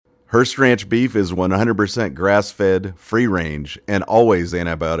Hearst Ranch beef is 100% grass-fed, free-range, and always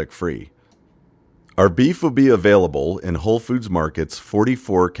antibiotic-free. Our beef will be available in Whole Foods Market's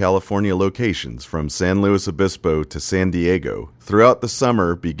 44 California locations from San Luis Obispo to San Diego throughout the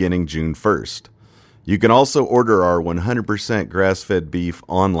summer beginning June 1st. You can also order our 100% grass-fed beef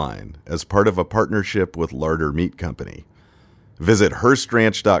online as part of a partnership with Larder Meat Company. Visit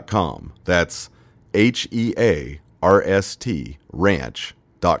HearstRanch.com. That's HEARST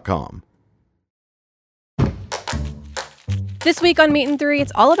ranch.com. This week on Meat and Three,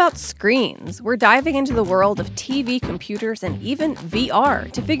 it's all about screens. We're diving into the world of TV, computers, and even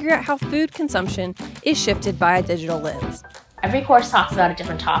VR to figure out how food consumption is shifted by a digital lens. Every course talks about a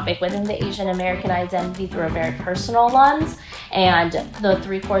different topic within the Asian American identity through a very personal lens. And the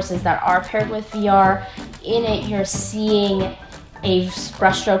 3 courses that are paired with VR, in it you're seeing a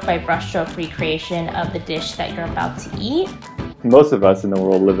brushstroke by brushstroke recreation of the dish that you're about to eat. Most of us in the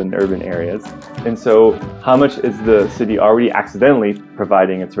world live in urban areas. And so how much is the city already accidentally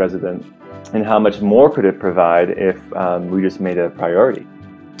providing its residents? And how much more could it provide if we just made it a priority?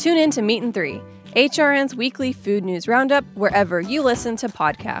 Tune in to Meat and Three, HRN's weekly food news roundup, wherever you listen to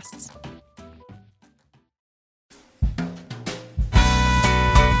podcasts.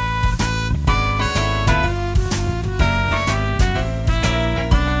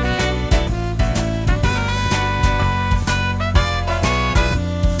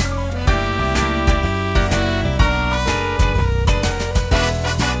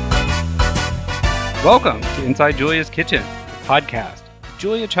 Welcome to Inside Julia's Kitchen, the podcast of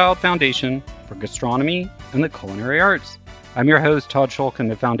Julia Child Foundation for Gastronomy and the Culinary Arts. I'm your host, Todd Shulkin,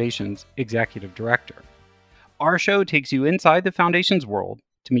 the Foundation's Executive Director. Our show takes you inside the Foundation's world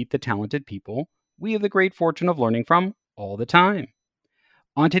to meet the talented people we have the great fortune of learning from all the time.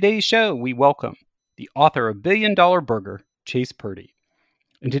 On today's show, we welcome the author of Billion Dollar Burger, Chase Purdy.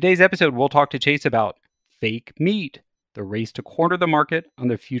 In today's episode, we'll talk to Chase about fake meat, the race to corner the market on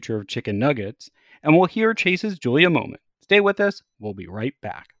the future of chicken nuggets, and we'll hear Chase's Julia moment. Stay with us. We'll be right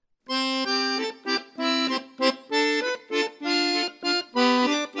back.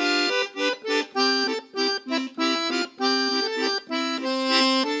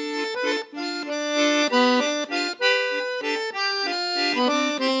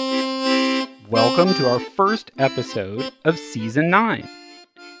 Welcome to our first episode of Season 9.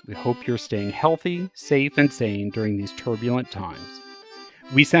 We hope you're staying healthy, safe, and sane during these turbulent times.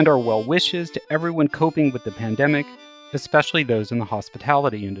 We send our well wishes to everyone coping with the pandemic, especially those in the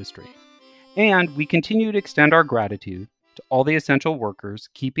hospitality industry. And we continue to extend our gratitude to all the essential workers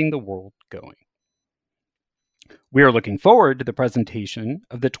keeping the world going. We are looking forward to the presentation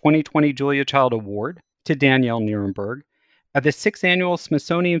of the 2020 Julia Child Award to Danielle Nierenberg at the 6th Annual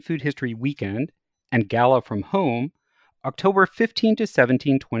Smithsonian Food History Weekend and Gala from Home, October 15 to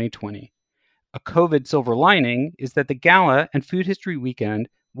 17, 2020. A COVID silver lining is that the Gala and Food History Weekend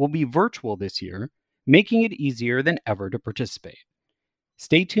will be virtual this year, making it easier than ever to participate.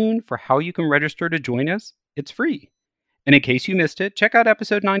 Stay tuned for how you can register to join us. It's free. And in case you missed it, check out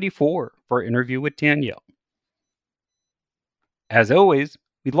episode 94 for our interview with Danielle. As always,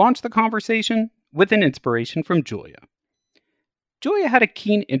 we launch the conversation with an inspiration from Julia. Julia had a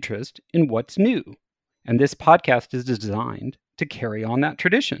keen interest in what's new, and this podcast is designed to carry on that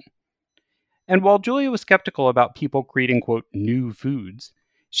tradition. And while Julia was skeptical about people creating, quote, new foods,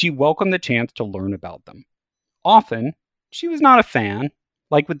 she welcomed the chance to learn about them. Often, she was not a fan,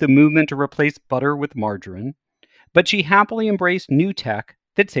 like with the movement to replace butter with margarine, but she happily embraced new tech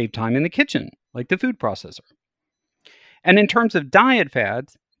that saved time in the kitchen, like the food processor. And in terms of diet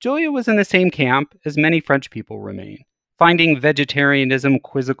fads, Julia was in the same camp as many French people remain, finding vegetarianism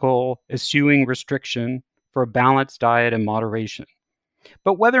quizzical, eschewing restriction for a balanced diet and moderation.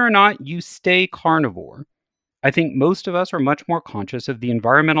 But whether or not you stay carnivore, I think most of us are much more conscious of the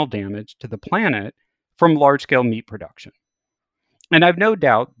environmental damage to the planet from large-scale meat production. And I've no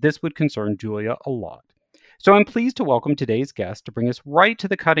doubt this would concern Julia a lot. So I'm pleased to welcome today's guest to bring us right to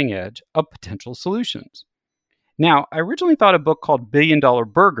the cutting edge of potential solutions. Now, I originally thought a book called Billion Dollar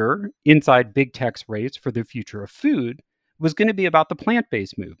Burger, Inside Big Tech's Race for the Future of Food, was going to be about the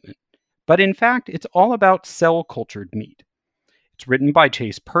plant-based movement. But in fact, it's all about cell-cultured meat. It's written by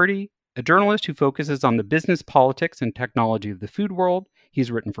Chase Purdy, a journalist who focuses on the business, politics, and technology of the food world. He's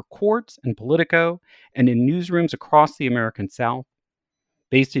written for Quartz and Politico and in newsrooms across the American South.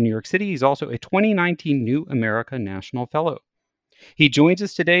 Based in New York City, he's also a 2019 New America National Fellow. He joins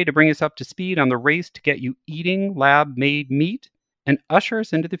us today to bring us up to speed on the race to get you eating lab-made meat and usher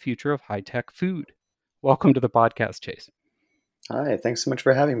us into the future of high-tech food. Welcome to the podcast, Chase. Hi, thanks so much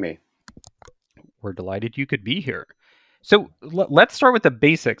for having me. We're delighted you could be here. So let's start with the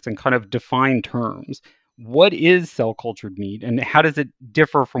basics and kind of define terms. What is cell cultured meat, and how does it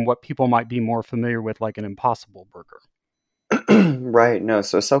differ from what people might be more familiar with, like an Impossible Burger? Right. No.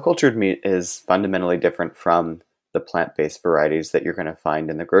 So cell cultured meat is fundamentally different from the plant-based varieties that you're going to find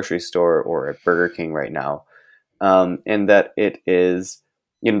in the grocery store or at Burger King right now. In that it is,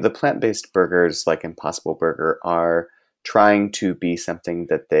 the plant-based burgers like Impossible Burger are trying to be something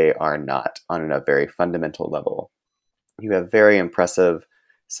that they are not on a very fundamental level. You have very impressive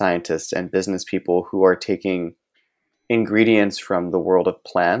scientists and business people who are taking ingredients from the world of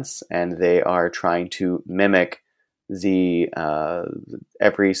plants, and they are trying to mimic the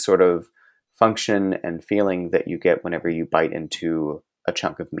every sort of function and feeling that you get whenever you bite into a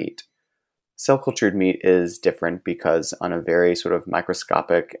chunk of meat. Cell cultured meat is different because on a very sort of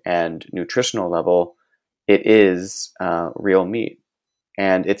microscopic and nutritional level, it is real meat,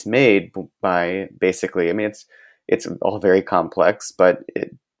 and it's made by basically. I mean, it's all very complex, but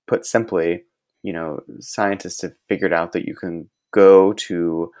put simply, scientists have figured out that you can go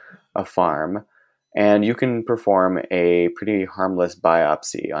to a farm and you can perform a pretty harmless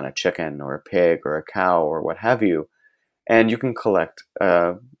biopsy on a chicken or a pig or a cow or what have you, and you can collect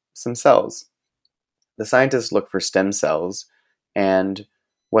some cells. The scientists look for stem cells, and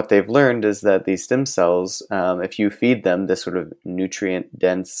what they've learned is that these stem cells, if you feed them this sort of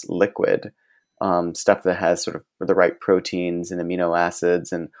nutrient-dense liquid, stuff that has sort of the right proteins and amino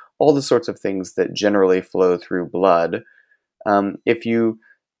acids and all the sorts of things that generally flow through blood, if you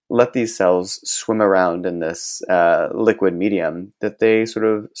let these cells swim around in this liquid medium, that they sort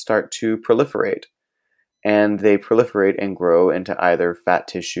of start to proliferate. And they proliferate and grow into either fat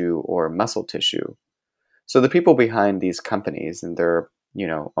tissue or muscle tissue. So the people behind these companies, and there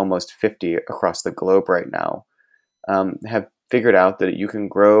are almost 50 across the globe right now, have figured out that you can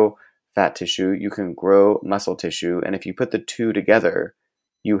grow fat tissue, you can grow muscle tissue, and if you put the two together,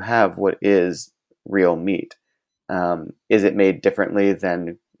 you have what is real meat. Is it made differently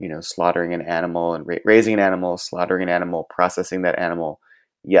than slaughtering an animal and raising an animal, slaughtering an animal, processing that animal?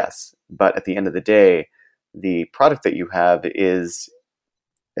 Yes, but at the end of the day, the product that you have is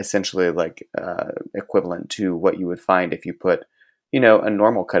essentially like equivalent to what you would find if you put a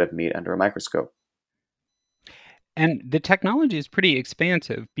normal cut of meat under a microscope. And the technology is pretty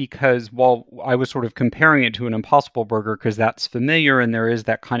expansive because while I was sort of comparing it to an Impossible Burger because that's familiar and there is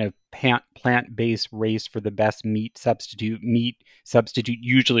that kind of plant-based race for the best meat substitute,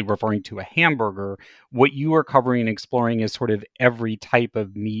 usually referring to a hamburger, what you are covering and exploring is sort of every type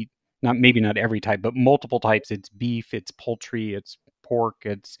of meat, maybe not every type, but multiple types. It's beef, it's poultry, it's pork,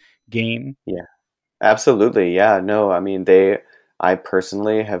 it's game. Yeah, absolutely. Yeah, no, I mean, I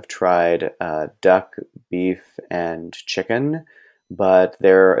personally have tried duck, beef, and chicken, but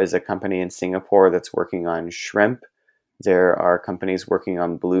there is a company in Singapore that's working on shrimp. There are companies working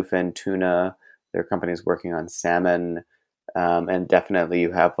on bluefin tuna. There are companies working on salmon. And definitely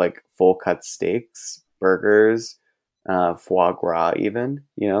you have like full cut steaks, burgers, foie gras even,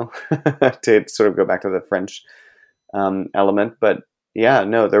 to sort of go back to the French element. But yeah,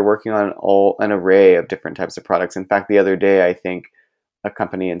 no, they're working on an array of different types of products. In fact, the other day, I think a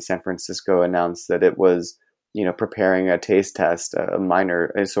company in San Francisco announced that it was, preparing a taste test,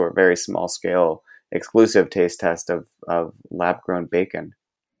 a sort of very small scale exclusive taste test of lab grown bacon.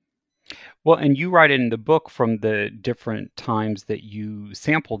 Well, and you write in the book from the different times that you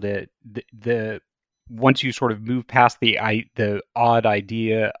sampled it, the once you sort of move past the odd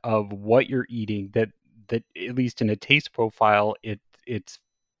idea of what you're eating, that at least in a taste profile, it's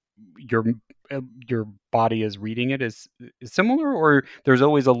your body is reading it is similar, or there's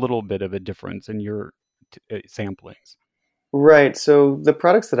always a little bit of a difference in your samplings? Right. So the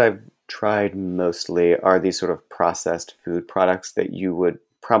products that I've tried mostly are these sort of processed food products that you would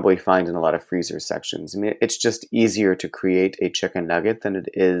probably find in a lot of freezer sections. I mean, it's just easier to create a chicken nugget than it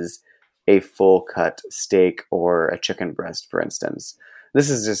is a full cut steak or a chicken breast, for instance. This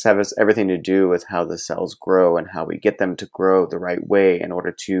is just has everything to do with how the cells grow and how we get them to grow the right way in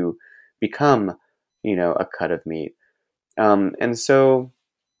order to become, a cut of meat. And so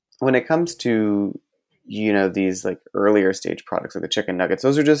when it comes to, these like earlier stage products like the chicken nuggets,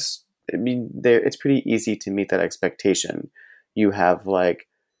 those are just, it's pretty easy to meet that expectation. You have like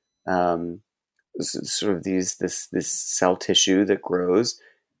sort of this cell tissue that grows.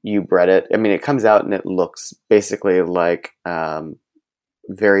 You bread it. I mean, it comes out and it looks basically like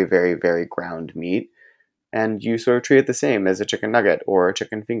very, very, very ground meat. And you sort of treat it the same as a chicken nugget or a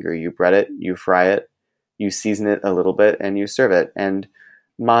chicken finger. You bread it, you fry it, you season it a little bit, and you serve it. And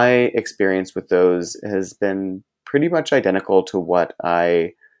my experience with those has been pretty much identical to what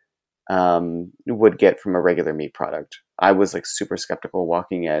I would get from a regular meat product. I was like super skeptical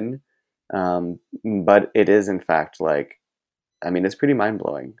walking in, but it is in fact like, I mean, it's pretty mind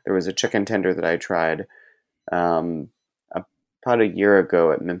blowing. There was a chicken tender that I tried about a year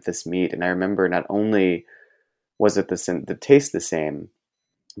ago at Memphis Meat, and I remember not only was it the taste the same,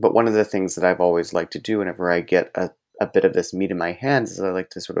 but one of the things that I've always liked to do whenever I get a bit of this meat in my hands is I like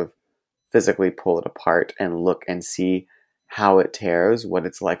to sort of physically pull it apart and look and see how it tears, what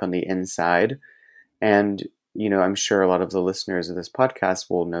it's like on the inside. And, I'm sure a lot of the listeners of this podcast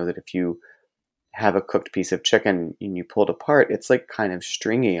will know that if you have a cooked piece of chicken and you pull it apart, it's like kind of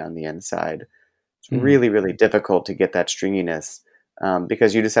stringy on the inside. It's really, really difficult to get that stringiness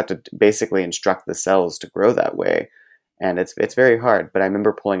because you just have to basically instruct the cells to grow that way. And it's very hard. But I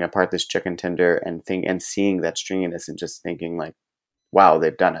remember pulling apart this chicken tender and seeing that stringiness and just thinking like, wow,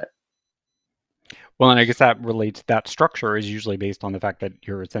 they've done it. Well, and I guess that structure is usually based on the fact that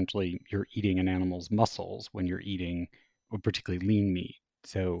you're eating an animal's muscles when you're eating particularly lean meat.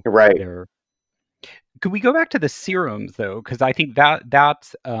 So right. Could we go back to the serums though? Because I think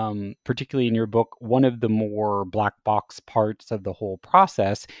that's particularly in your book, one of the more black box parts of the whole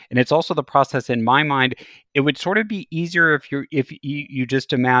process. And it's also the process in my mind. It would sort of be easier if you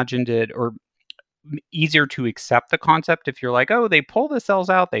just imagined it, or easier to accept the concept if you're like, oh, they pull the cells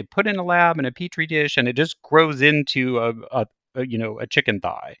out, they put in a lab in a petri dish, and it just grows into a chicken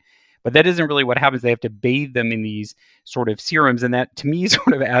thigh. But that isn't really what happens. They have to bathe them in these sort of serums. And that, to me,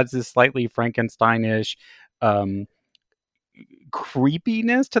 sort of adds this slightly Frankenstein-ish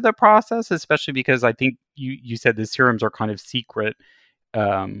creepiness to the process, especially because I think you said the serums are kind of secret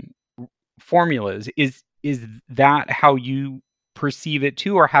formulas. Is that how you perceive it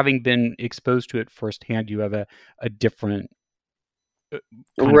too? Or having been exposed to it firsthand, you have a different kind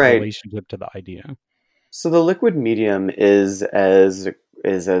of relationship to the idea? So the liquid medium is as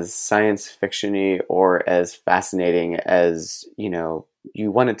science fiction-y or as fascinating as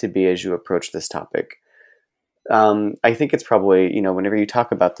you want it to be as you approach this topic. I think it's probably whenever you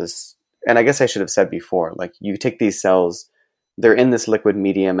talk about this, and I guess I should have said before, like you take these cells, they're in this liquid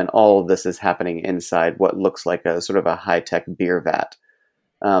medium, and all of this is happening inside what looks like a sort of a high-tech beer vat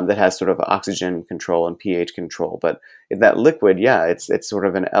that has sort of oxygen control and pH control. But that liquid, it's sort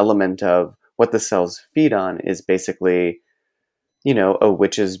of an element of what the cells feed on is basically, a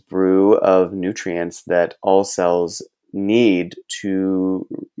witch's brew of nutrients that all cells need to,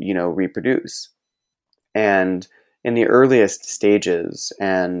 reproduce. And in the earliest stages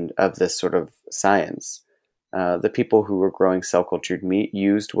and of this sort of science, the people who were growing cell-cultured meat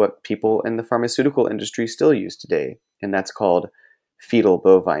used what people in the pharmaceutical industry still use today, and that's called fetal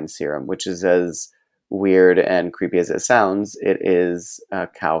bovine serum, which is as weird and creepy as it sounds. It is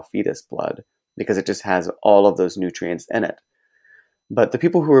cow fetus blood because it just has all of those nutrients in it. But the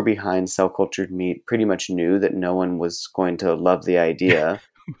people who were behind cell-cultured meat pretty much knew that no one was going to love the idea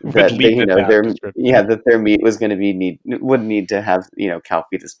that their meat was going to would need to have cow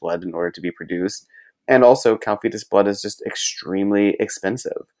fetus blood in order to be produced, and also cow fetus blood is just extremely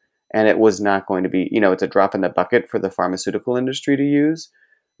expensive, and it was not going to be it's a drop in the bucket for the pharmaceutical industry to use,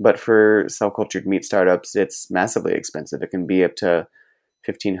 but for cell-cultured meat startups, it's massively expensive. It can be up to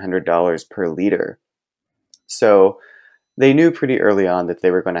 $1,500 per liter. So they knew pretty early on that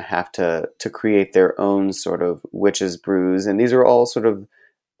they were going to have to create their own sort of witch's brews, and these are all sort of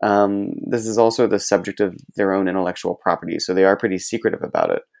this is also the subject of their own intellectual property, so they are pretty secretive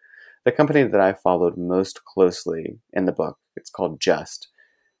about it. The company that I followed most closely in the book, it's called Just.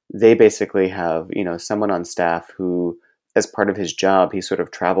 They basically have someone on staff who, as part of his job, he sort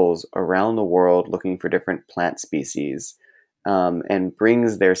of travels around the world looking for different plant species and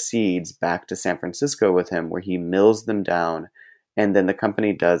brings their seeds back to San Francisco with him, where he mills them down, and then the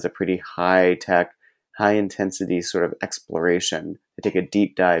company does a pretty high-tech, high-intensity sort of exploration to take a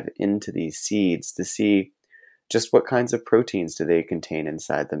deep dive into these seeds to see just what kinds of proteins do they contain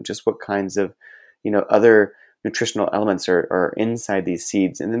inside them, just what kinds of other nutritional elements are inside these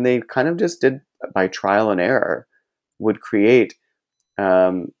seeds. And then they kind of just did, by trial and error, would create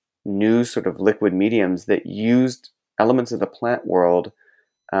new sort of liquid mediums that used elements of the plant world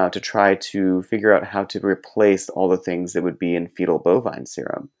to try to figure out how to replace all the things that would be in fetal bovine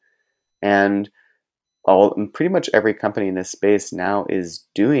serum. And pretty much every company in this space now is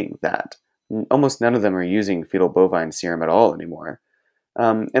doing that. Almost none of them are using fetal bovine serum at all anymore.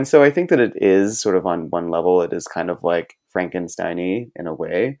 And so I think that it is sort of, on one level, it is kind of like Frankenstein-y in a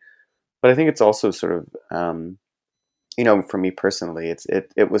way. But I think it's also sort of, for me personally,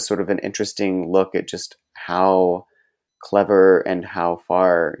 it was sort of an interesting look at just how clever and how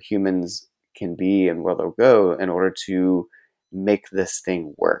far humans can be and where they'll go in order to make this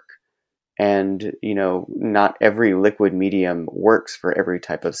thing work. And, not every liquid medium works for every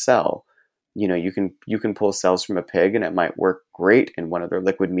type of cell. You can pull cells from a pig and it might work great in one of their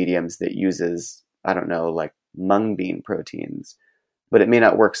liquid mediums that uses, I don't know, like mung bean proteins, but it may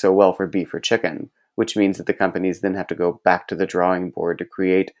not work so well for beef or chicken, which means that the companies then have to go back to the drawing board to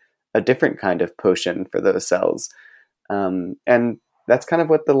create a different kind of potion for those cells. And that's kind of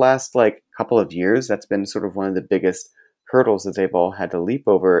what the last couple of years, that's been sort of one of the biggest hurdles that they've all had to leap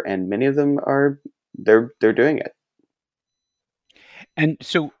over. And many of them they're doing it. And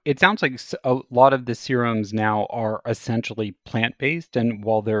so it sounds like a lot of the serums now are essentially plant-based, and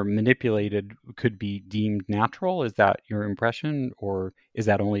while they're manipulated, could be deemed natural. Is that your impression, or is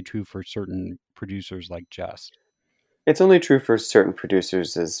that only true for certain producers like Just? It's only true for certain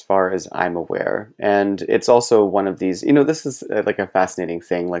producers as far as I'm aware. And it's also one of these, this is like a fascinating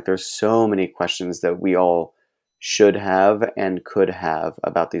thing. Like there's so many questions that we all should have and could have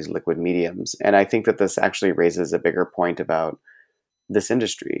about these liquid mediums. And I think that this actually raises a bigger point about this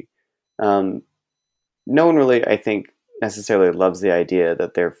industry. No one really, I think, necessarily loves the idea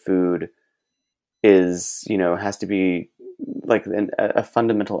that their food is, has to be like a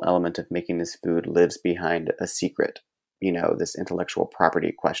fundamental element of making this food lives behind a secret, this intellectual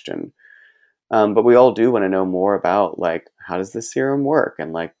property question. But we all do want to know more about how does this serum work,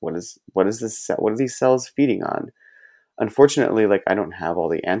 and what are these cells feeding on? Unfortunately, I don't have all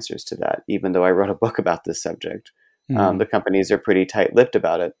the answers to that, even though I wrote a book about this subject. The companies are pretty tight-lipped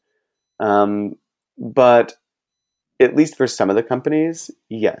about it. But at least for some of the companies,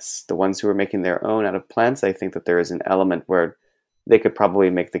 yes, the ones who are making their own out of plants, I think that there is an element where they could probably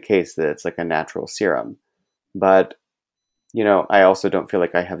make the case that it's like a natural serum. But, I also don't feel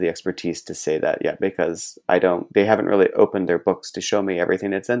like I have the expertise to say that yet, because they haven't really opened their books to show me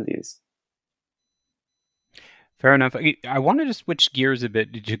everything that's in these. Fair enough. I wanted to switch gears a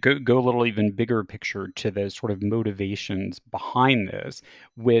bit to go a little even bigger picture to the sort of motivations behind this,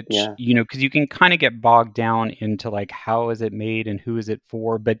 which, because you can kind of get bogged down into how is it made and who is it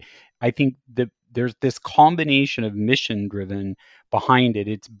for. But I think that there's this combination of mission driven behind it.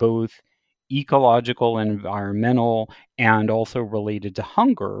 It's both ecological and environmental, and also related to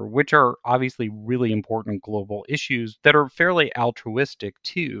hunger, which are obviously really important global issues that are fairly altruistic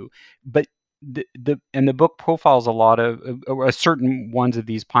too. But the book profiles a lot of certain ones of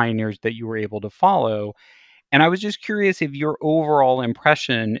these pioneers that you were able to follow, and I was just curious if your overall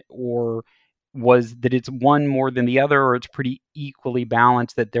impression was that it's one more than the other, or it's pretty equally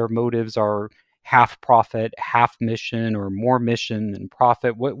balanced, that their motives are half profit, half mission, or more mission than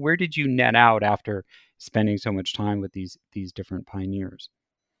profit. Where did you net out after spending so much time with these different pioneers?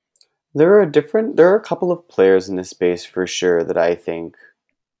 There are a couple of players in this space for sure that I think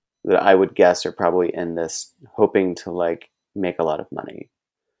that I would guess are probably in this hoping to make a lot of money.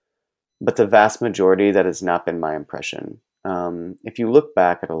 But the vast majority, that has not been my impression. If you look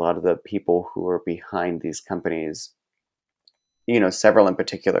back at a lot of the people who are behind these companies, several in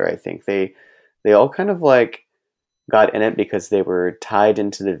particular, I think they all kind of got in it because they were tied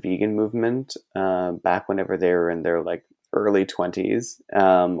into the vegan movement back whenever they were in their early 20s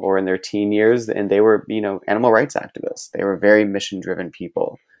or in their teen years, and they were animal rights activists. They were very mission-driven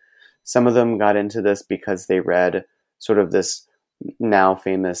people. Some of them got into this because they read sort of this now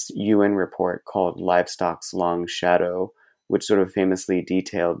famous UN report called Livestock's Long Shadow, which sort of famously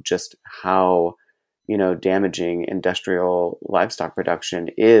detailed just how, damaging industrial livestock production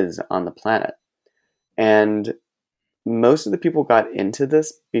is on the planet. And most of the people got into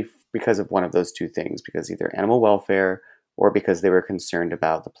this because of one of those two things, because either animal welfare or because they were concerned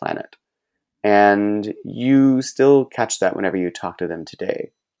about the planet. And you still catch that whenever you talk to them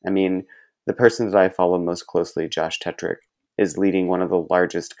today. I mean, the person that I follow most closely, Josh Tetrick, is leading one of the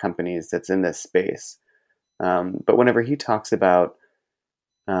largest companies that's in this space. But whenever he talks about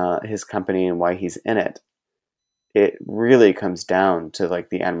his company and why he's in it, it really comes down to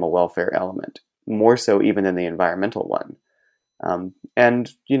the animal welfare element, more so even than the environmental one. And,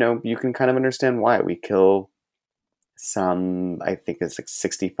 you can kind of understand why. We kill I think it's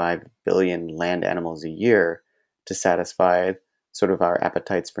 65 billion land animals a year to satisfy sort of our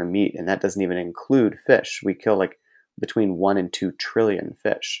appetites for meat, and that doesn't even include fish. We kill between 1 and 2 trillion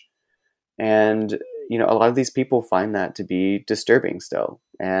fish. And, a lot of these people find that to be disturbing still,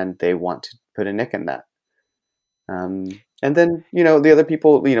 and they want to put a nick in that. And then, the other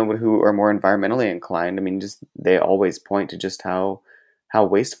people, who are more environmentally inclined, I mean, just they always point to just how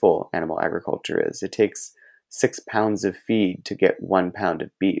wasteful animal agriculture is. It takes 6 pounds of feed to get 1 pound of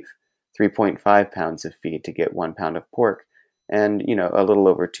beef, 3.5 pounds of feed to get 1 pound of pork, and a little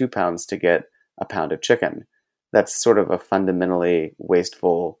over 2 pounds to get a pound of chicken. That's sort of a fundamentally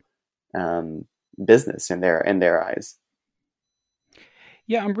wasteful business in their eyes.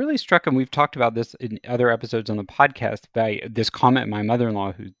 Yeah, I'm really struck, and we've talked about this in other episodes on the podcast, by this comment my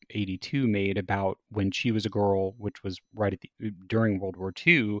mother-in-law, who's 82, made about when she was a girl, which was during World War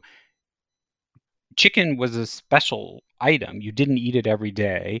II. Chicken was a special item. You didn't eat it every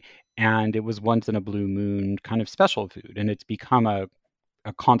day, and it was once in a blue moon kind of special food, and it's become a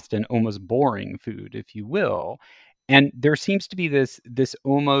constant, almost boring food, if you will. And there seems to be this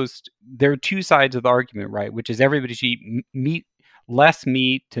almost, there are two sides of the argument, right? Which is everybody should eat meat, less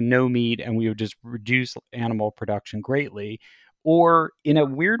meat to no meat, and we would just reduce animal production greatly. Or in a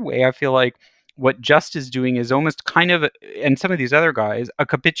weird way, I feel like what Just is doing is almost kind of, and some of these other guys, a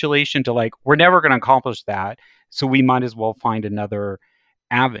capitulation to like, we're never going to accomplish that, so we might as well find another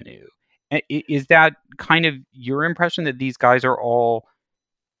avenue. Is that kind of your impression, that these guys are all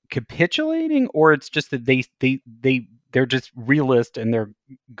capitulating, or it's just that they're just realist and they're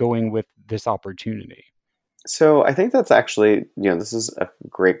going with this opportunity? So I think that's actually, this is a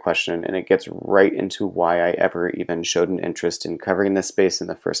great question, and it gets right into why I ever even showed an interest in covering this space in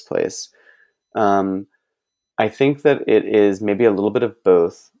the first place. I think that it is maybe a little bit of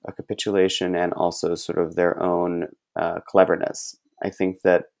both a capitulation and also sort of their own cleverness. I think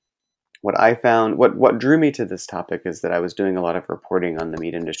that what I found, what drew me to this topic, is that I was doing a lot of reporting on the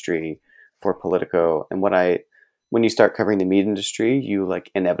meat industry for Politico, and when you start covering the meat industry, you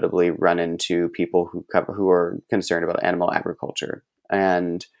like inevitably run into people who are concerned about animal agriculture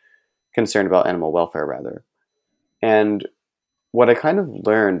and concerned about animal welfare, rather. And what I kind of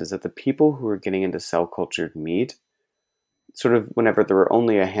learned is that the people who were getting into cell-cultured meat, sort of whenever there were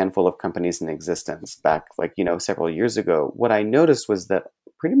only a handful of companies in existence back, several years ago, what I noticed was that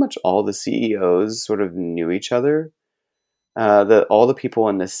pretty much all the CEOs sort of knew each other. That all the people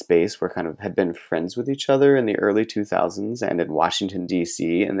in this space had been friends with each other in the early 2000s and in Washington,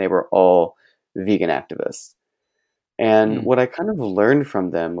 D.C., and they were all vegan activists. And what I kind of learned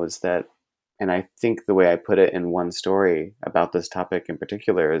from them was that, and I think the way I put it in one story about this topic in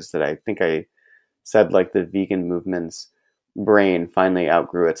particular is that I think I said like the vegan movement's brain finally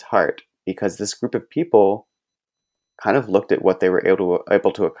outgrew its heart, because this group of people kind of looked at what they were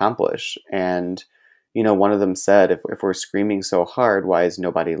able to accomplish. And, one of them said, if we're screaming so hard, why is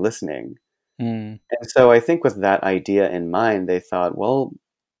nobody listening? And so I think with that idea in mind, they thought, well,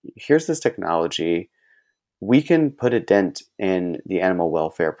 here's this technology. We can put a dent in the animal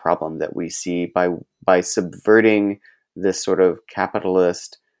welfare problem that we see by subverting this sort of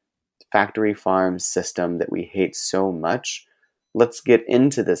capitalist factory farm system that we hate so much. Let's get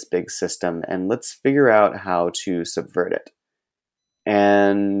into this big system and let's figure out how to subvert it.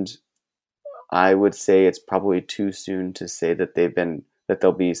 And I would say it's probably too soon to say that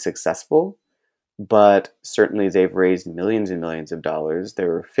they'll be successful, but certainly they've raised millions and millions of dollars.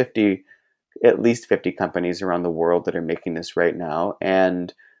 There are at least 50 companies around the world that are making this right now,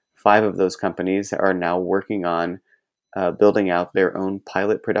 and 5 of those companies are now working on building out their own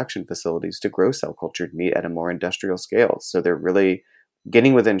pilot production facilities to grow cell-cultured meat at a more industrial scale. So they're really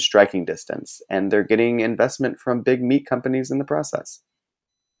getting within striking distance, and they're getting investment from big meat companies in the process.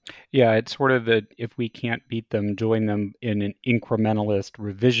 Yeah, it's sort of that if we can't beat them, join them in an incrementalist,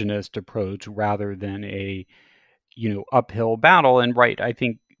 revisionist approach rather than a, uphill battle. And right, I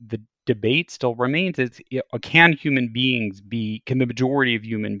think the debate still remains: can the majority of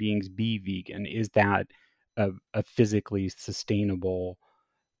human beings be vegan? Is that a physically sustainable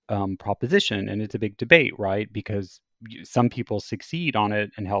proposition? And it's a big debate, right? Because some people succeed on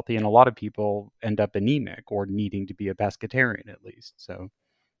it and healthy, and a lot of people end up anemic or needing to be a pescatarian at least. So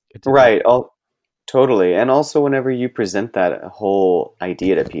it's right. Totally. And also whenever you present that whole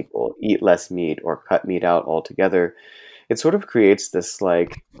idea to people, eat less meat or cut meat out altogether, it sort of creates this there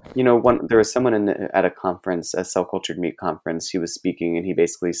was someone at a conference, a cell-cultured meat conference, he was speaking, and he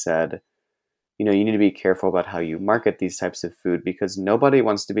basically said, you need to be careful about how you market these types of food, because nobody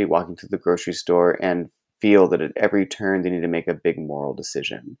wants to be walking through the grocery store and feel that at every turn they need to make a big moral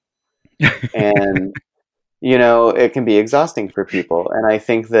decision. And it can be exhausting for people. And I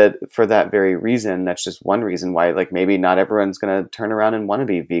think that for that very reason, that's just one reason why, maybe not everyone's going to turn around and want to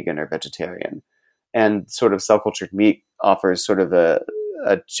be vegan or vegetarian. And sort of cell-cultured meat offers sort of a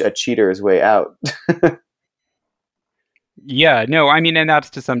cheater's way out. Yeah, no, I mean, and that's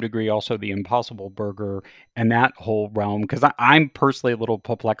to some degree also the Impossible Burger and that whole realm, because I'm personally a little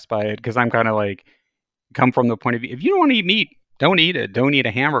perplexed by it, because I'm kind of come from the point of view, if you don't want to eat meat, don't eat it. Don't eat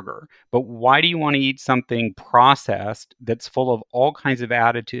a hamburger. But why do you want to eat something processed that's full of all kinds of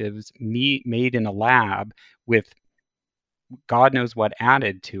additives, made in a lab with God knows what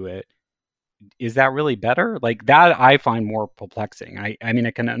added to it? is that really better? Like that I find more perplexing. I mean,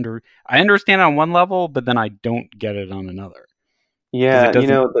 I understand on one level, but then I don't get it on another. Yeah,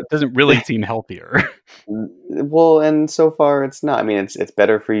 It doesn't really seem healthier. well, and so far it's not. I mean, it's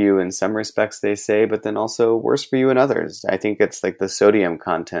better for you in some respects, they say, but then also worse for you in others. I think it's like the sodium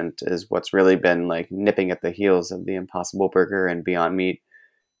content is what's really been like nipping at the heels of the Impossible Burger and Beyond Meat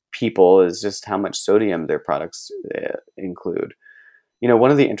people, is just how much sodium their products include.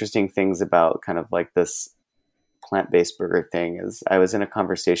 One of the interesting things about kind of like this plant-based burger thing is I was in a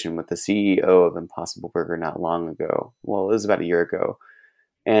conversation with the CEO of Impossible Burger not long ago. Well, it was about a year ago.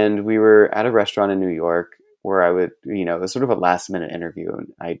 And we were at a restaurant in New York where it was sort of a last minute interview.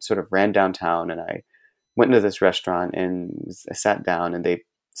 And I sort of ran downtown and I went into this restaurant and I sat down and they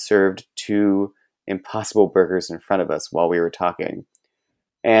served 2 Impossible Burgers in front of us while we were talking.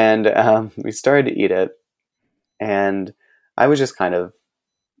 And we started to eat it. And I was just kind of,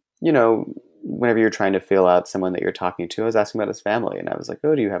 whenever you're trying to feel out someone that you're talking to, I was asking about his family. And I was like,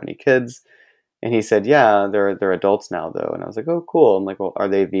 oh, do you have any kids? And he said, yeah, they're adults now, though. And I was like, oh, cool. I'm like, well, are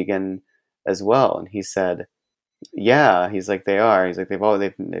they vegan as well? And he said, yeah. He's like, they are. He's like,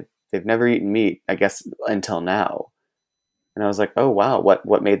 they've never eaten meat, I guess, until now. And I was like, oh, wow.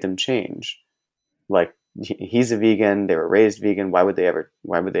 What made them change? Like, he's a vegan. They were raised vegan. Why would they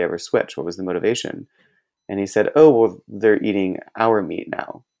ever switch? What was the motivation? And he said, oh, well, they're eating our meat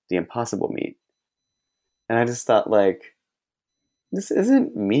now, the Impossible meat. And I just thought, like, this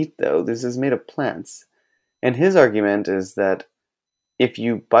isn't meat, though. This is made of plants. And his argument is that if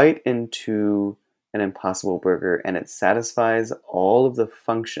you bite into an Impossible Burger and it satisfies all of the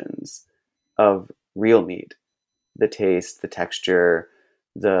functions of real meat, the taste, the texture,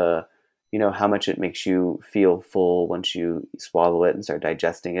 the, how much it makes you feel full once you swallow it and start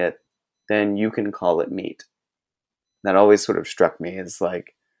digesting it, then you can call it meat. That always sort of struck me as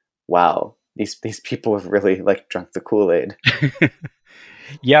like, wow, these people have really like drunk the Kool-Aid.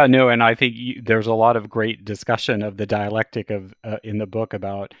 Yeah, no, and I think there's a lot of great discussion of the dialectic of in the book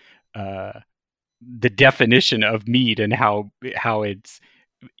about the definition of meat and how it's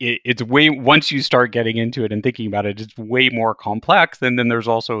way, once you start getting into it and thinking about it, it's way more complex. And then there's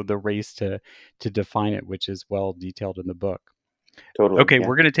also the race to define it, which is well detailed in the book. Totally. Okay, yeah.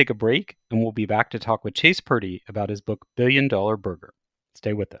 We're going to take a break and we'll be back to talk with Chase Purdy about his book, $1 Billion Burger.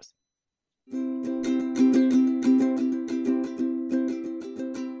 Stay with us.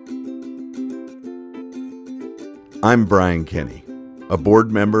 I'm Brian Kenny, a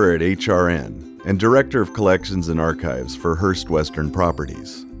board member at HRN and Director of Collections and Archives for Hearst Western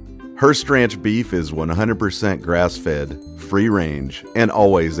Properties. Hearst Ranch beef is 100% grass-fed, free-range, and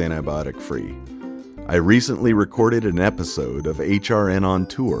always antibiotic-free. I recently recorded an episode of HRN on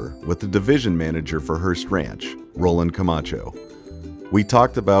Tour with the division manager for Hearst Ranch, Roland Camacho. We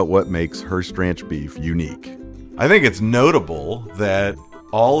talked about what makes Hearst Ranch beef unique. I think it's notable that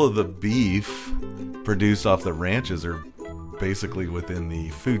all of the beef produced off the ranches are basically within the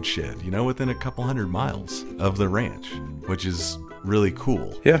food shed, within a couple 100 miles of the ranch, which is really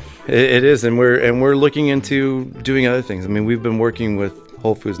cool. Yeah, it is. And we're looking into doing other things. I mean, we've been working with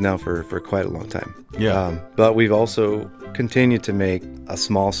Whole Foods now for quite a long time. Yeah. But we've also continued to make a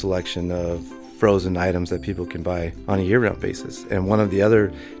small selection of frozen items that people can buy on a year-round basis. And one of the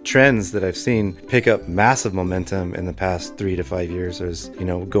other trends that I've seen pick up massive momentum in the past 3 to 5 years is,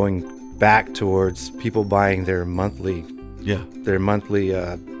 going back towards people buying their monthly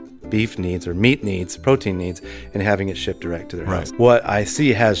beef needs or meat needs, protein needs, and having it shipped direct to their house. What I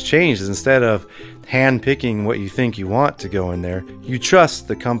see has changed is instead of hand picking what you think you want to go in there, you trust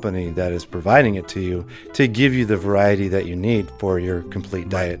the company that is providing it to you to give you the variety that you need for your complete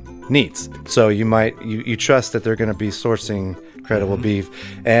diet needs. So you trust that they're going to be sourcing credible beef,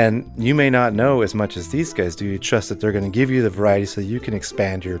 and you may not know as much as these guys do. You trust that they're going to give you the variety so you can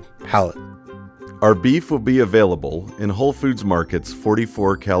expand your palate. Our beef will be available in Whole Foods Market's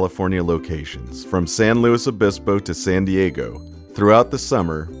 44 California locations from San Luis Obispo to San Diego throughout the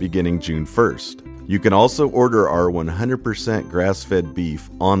summer beginning June 1st. You can also order our 100% grass-fed beef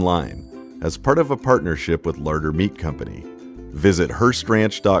online as part of a partnership with Larder Meat Company. Visit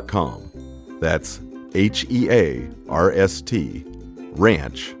HearstRanch.com. That's HEARST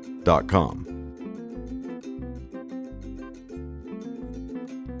ranch.com.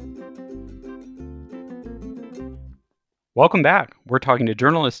 Welcome back. We're talking to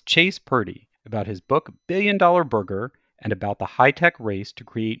journalist Chase Purdy about his book, $1 Billion Burger, and about the high-tech race to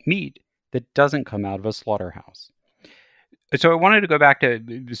create meat that doesn't come out of a slaughterhouse. So I wanted to go back to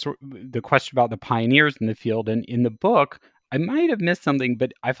the question about the pioneers in the field. And in the book, I might have missed something,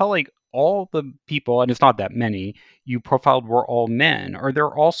 but I felt like all the people, and it's not that many, you profiled were all men. Are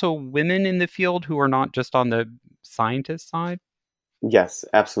there also women in the field who are not just on the scientist side? Yes,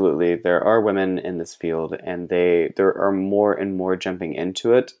 absolutely. There are women in this field, and there are more and more jumping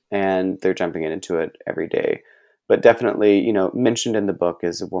into it, and they're jumping into it every day. But definitely, mentioned in the book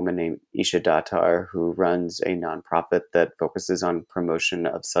is a woman named Isha Datar, who runs a nonprofit that focuses on promotion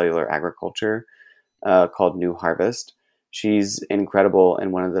of cellular agriculture called New Harvest. She's incredible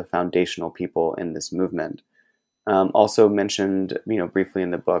and one of the foundational people in this movement. Also mentioned, briefly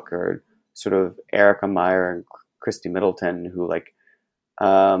in the book are sort of Erica Meyer and Christy Middleton, who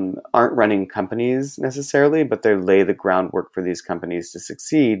aren't running companies necessarily, but they lay the groundwork for these companies to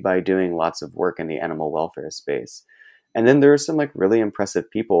succeed by doing lots of work in the animal welfare space. And then there are some really impressive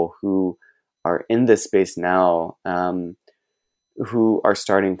people who are in this space now, who are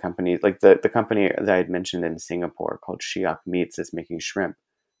starting companies. Like the company that I had mentioned in Singapore called Shiok Meats is making shrimp,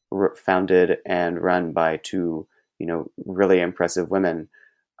 founded and run by two, really impressive women.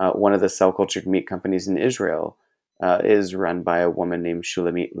 One of the cell cultured meat companies in Israel is run by a woman named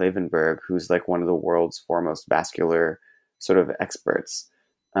Shulamit Levenberg, who's one of the world's foremost vascular sort of experts,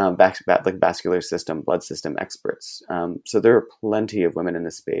 vascular system, blood system experts. So there are plenty of women in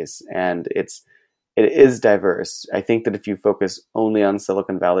this space, and it is diverse. I think that if you focus only on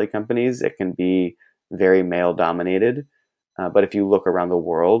Silicon Valley companies, it can be very male dominated. But if you look around the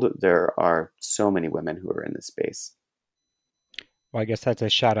world, there are so many women who are in this space. Well, I guess that's a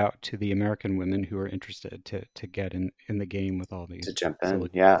shout out to the American women who are interested to get in the game with all these to jump in.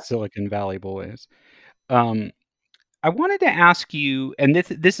 Silicon Valley boys. I wanted to ask you, and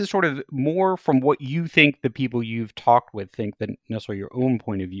this is sort of more from what you think the people you've talked with think than necessarily your own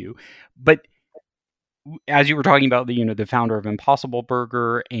point of view. But as you were talking about the founder of Impossible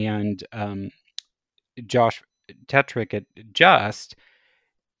Burger and Josh Tetrick at Just,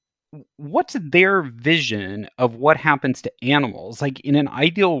 what's their vision of what happens to animals? In an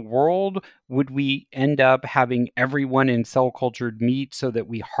ideal world, would we end up having everyone in cell cultured meat so that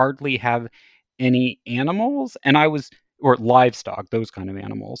we hardly have any animals? Or livestock, those kind of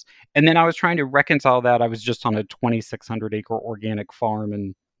animals. And then I was trying to reconcile that. I was just on a 2,600 acre organic farm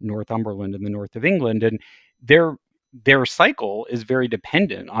in Northumberland in the north of England, and their cycle is very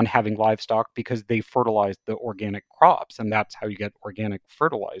dependent on having livestock because they fertilize the organic crops, and that's how you get organic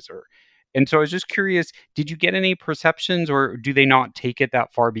fertilizer. And so I was just curious, did you get any perceptions, or do they not take it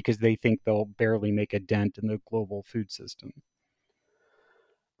that far because they think they'll barely make a dent in the global food system?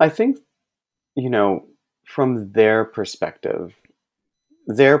 I think, from their perspective,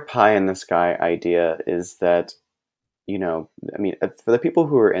 their pie in the sky idea is that, for the people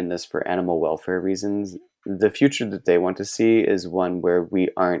who are in this for animal welfare reasons, the future that they want to see is one where we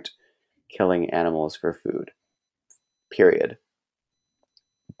aren't killing animals for food, period.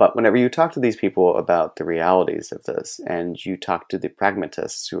 But whenever you talk to these people about the realities of this, and you talk to the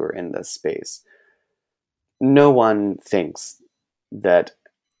pragmatists who are in this space, no one thinks that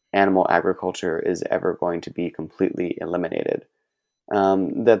animal agriculture is ever going to be completely eliminated.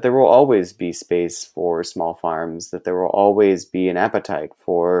 That there will always be space for small farms, that there will always be an appetite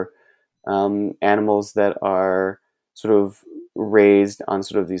for animals that are sort of raised on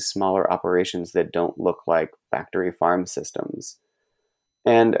sort of these smaller operations that don't look like factory farm systems.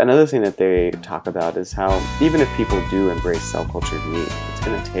 And another thing that they talk about is how even if people do embrace cell-cultured meat, it's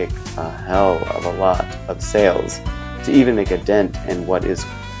going to take a hell of a lot of sales to even make a dent in what is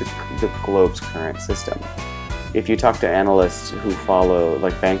the globe's current system. If you talk to analysts who follow,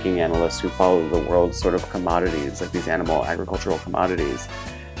 banking analysts who follow the world's sort of commodities, these animal agricultural commodities,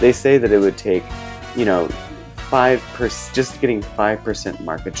 they say that it would take, 5%, just getting 5%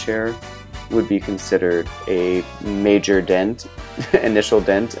 market share would be considered a major dent, initial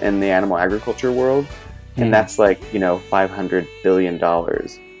dent in the animal agriculture world. And that's $500 billion.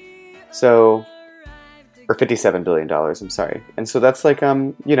 So, or $57 billion, I'm sorry. And so that's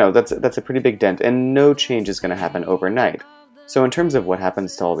that's a pretty big dent, and no change is going to happen overnight. So in terms of what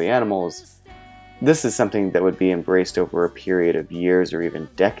happens to all the animals, this is something that would be embraced over a period of years or even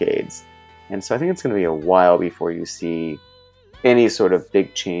decades. And so I think it's going to be a while before you see any sort of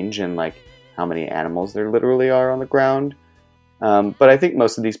big change in how many animals there literally are on the ground. But I think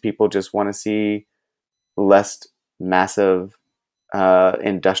most of these people just want to see less massive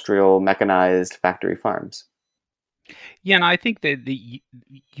industrial mechanized factory farms. Yeah, and I think that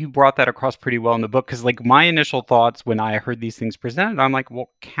you brought that across pretty well in the book, because my initial thoughts when I heard these things presented, I'm like, well,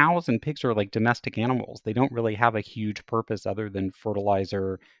 cows and pigs are domestic animals. They don't really have a huge purpose other than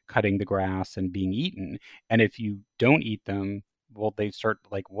fertilizer, cutting the grass, and being eaten. And if you don't eat them, well, they start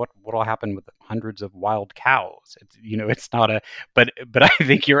like, what'll happen with hundreds of wild cows? It's not but I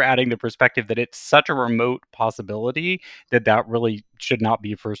think you're adding the perspective that it's such a remote possibility that really should not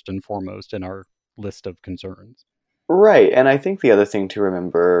be first and foremost in our list of concerns. Right. And I think the other thing to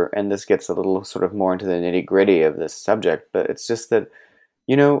remember, and this gets a little sort of more into the nitty gritty of this subject, but it's just that,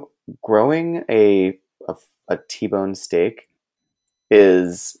 growing a T-bone steak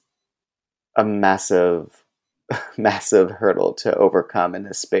is a massive, massive hurdle to overcome in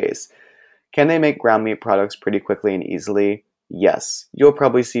this space. Can they make ground meat products pretty quickly and easily? Yes. You'll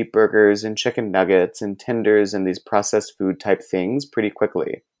probably see burgers and chicken nuggets and tenders and these processed food type things pretty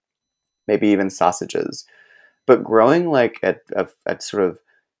quickly. Maybe even sausages. But growing like a sort of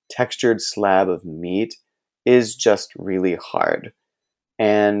textured slab of meat is just really hard.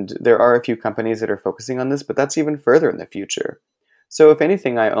 And there are a few companies that are focusing on this, but that's even further in the future. So if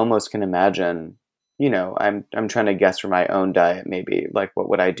anything, I almost can imagine, I'm trying to guess for my own diet maybe, like what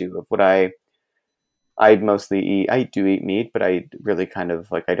would I do? I'd mostly eat, I do eat meat, but I really kind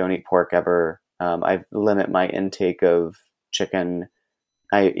of like, I don't eat pork ever. I limit my intake of chicken.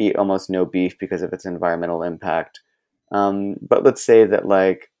 I eat almost no beef because of its environmental impact. But let's say that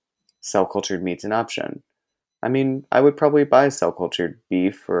like cell-cultured meat's an option. I mean, I would probably buy cell-cultured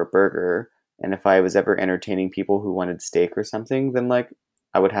beef for a burger. And if I was ever entertaining people who wanted steak or something, then like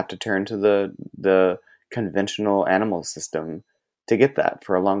I would have to turn to the conventional animal system to get that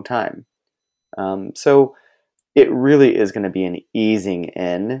for a long time. So it really is going to be an easing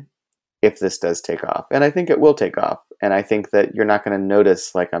in if this does take off. And I think it will take off. And I think that you're not going to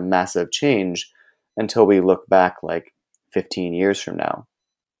notice like a massive change until we look back like 15 years from now.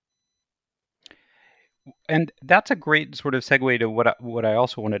 And that's a great sort of segue to what I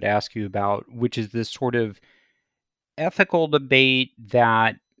also wanted to ask you about, which is this sort of ethical debate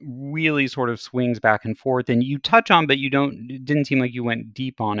that really sort of swings back and forth. And you touch on, but it didn't seem like you went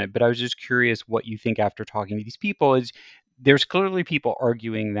deep on it. But I was just curious what you think after talking to these people. Is there's clearly people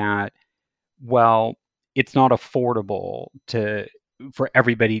arguing that, well, it's not affordable for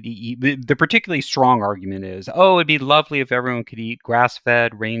everybody to eat. The particularly strong argument is, it'd be lovely if everyone could eat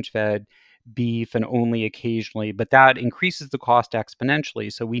grass-fed, range-fed beef and only occasionally, but that increases the cost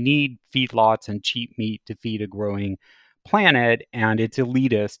exponentially. So we need feedlots and cheap meat to feed a growing planet, and it's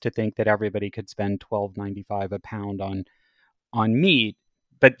elitist to think that everybody could spend $12.95 a pound on meat.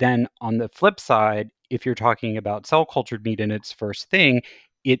 But then on the flip side, if you're talking about cell-cultured meat in its first thing,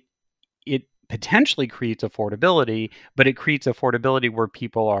 it potentially creates affordability, but it creates affordability where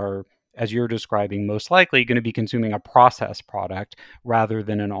people are, as you're describing, most likely going to be consuming a processed product rather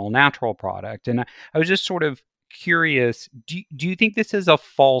than an all-natural product. And I was just sort of curious, do you think this is a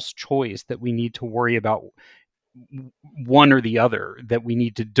false choice, that we need to worry about one or the other, that we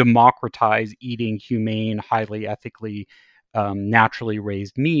need to democratize eating humane, highly ethically, naturally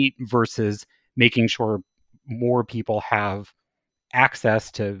raised meat versus making sure more people have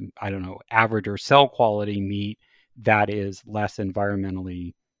access to, I don't know, average or cell quality meat that is less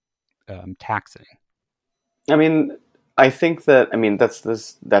environmentally taxing? I mean, I think that,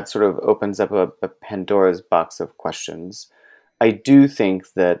 that sort of opens up a Pandora's box of questions. I do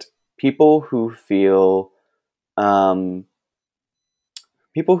think that people who feel, people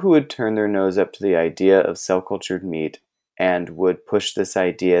who would turn their nose up to the idea of cell-cultured meat and would push this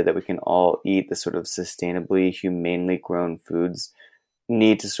idea that we can all eat the sort of sustainably, humanely grown foods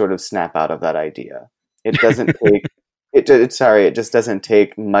need to sort of snap out of that idea. It doesn't take, it just doesn't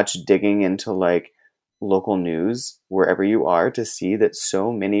take much digging into like local news wherever you are to see that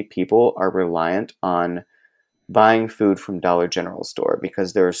so many people are reliant on buying food from Dollar General store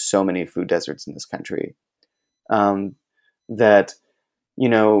because there are so many food deserts in this country. That,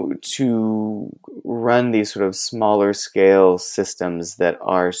 to run these sort of smaller scale systems that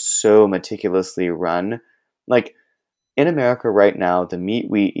are so meticulously run, like in America right now, the meat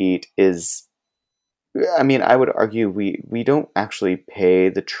we eat is, I would argue we don't actually pay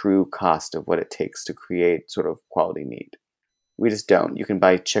the true cost of what it takes to create sort of quality meat. We just don't. You can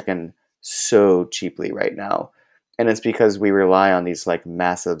buy chicken so cheaply right now. And it's because we rely on these like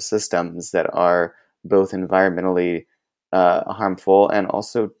massive systems that are both environmentally harmful and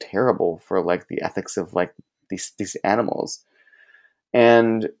also terrible for like the ethics of like these animals.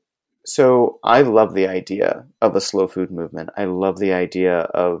 And so I love the idea of a slow food movement. I love the idea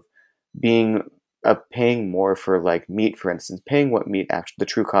of paying more for like meat, for instance, paying what meat actually, the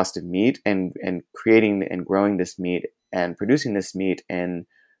true cost of meat, and creating and growing this meat and producing this meat in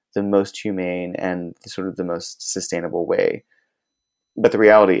the most humane and sort of the most sustainable way. But the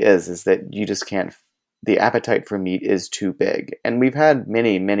reality is that you just can't. The appetite for meat is too big. And we've had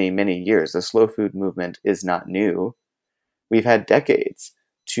many, many, many years. The slow food movement is not new. We've had decades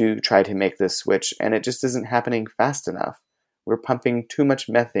to try to make this switch, and it just isn't happening fast enough. We're pumping too much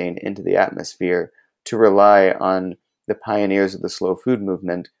methane into the atmosphere to rely on the pioneers of the slow food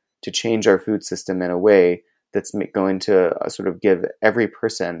movement to change our food system in a way that's going to sort of give every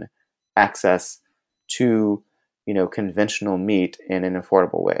person access to, conventional meat in an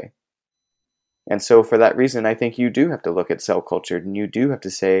affordable way. And so for that reason, I think you do have to look at cell cultured, and you do have to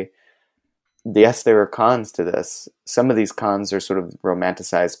say, yes, there are cons to this. Some of these cons are sort of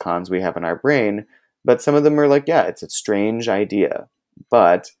romanticized cons we have in our brain, but some of them are like, yeah, it's a strange idea.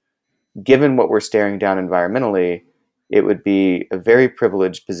 But given what we're staring down environmentally, it would be a very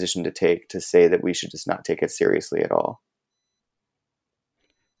privileged position to take to say that we should just not take it seriously at all.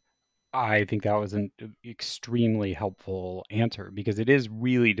 I think that was an extremely helpful answer, because it is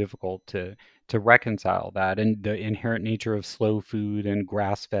really difficult to reconcile that, and the inherent nature of slow food and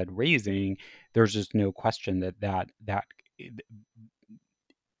grass-fed raising. There's just no question that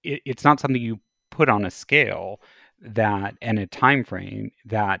it's not something you put on a scale that and a time frame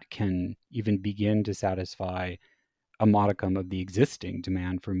that can even begin to satisfy a modicum of the existing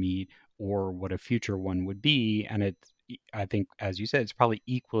demand for meat or what a future one would be. And I think, as you said, it's probably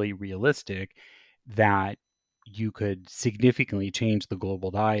equally realistic that you could significantly change the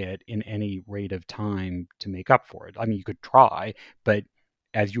global diet in any rate of time to make up for it. I mean, you could try, but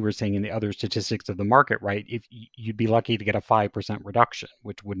as you were saying in the other statistics of the market, right, if you'd be lucky to get a 5% reduction,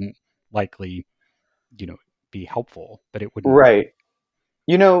 which wouldn't likely, be helpful, but it wouldn't. Right.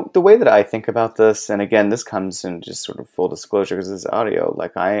 The way that I think about this, and again, this comes in just sort of full disclosure because this is audio,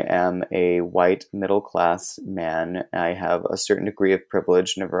 like I am a white middle-class man. I have a certain degree of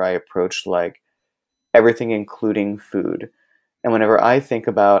privilege whenever I approach like everything, including food. And whenever I think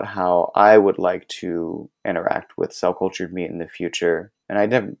about how I would like to interact with cell-cultured meat in the future, and I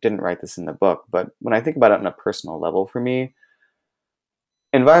didn't write this in the book, but when I think about it on a personal level for me,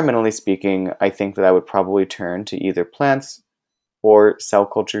 environmentally speaking, I think that I would probably turn to either plants or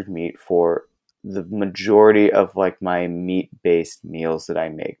cell-cultured meat for the majority of like my meat-based meals that I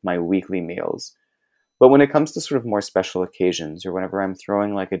make, my weekly meals. But when it comes to sort of more special occasions, or whenever I'm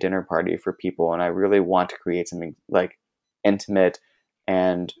throwing like a dinner party for people and I really want to create something like intimate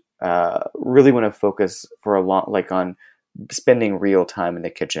and really want to focus for a long, like on spending real time in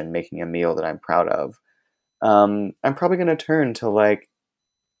the kitchen, making a meal that I'm proud of, I'm probably going to turn to like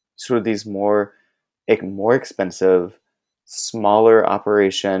sort of these more expensive, smaller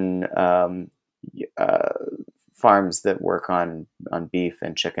operation farms that work on beef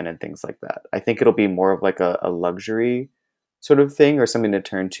and chicken and things like that. I think it'll be more of like a luxury sort of thing, or something to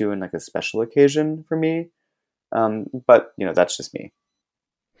turn to in like a special occasion for me. But that's just me.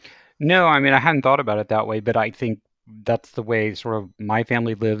 No, I mean, I hadn't thought about it that way, but I think that's the way sort of my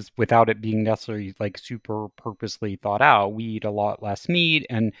family lives without it being necessarily like super purposely thought out. We eat a lot less meat,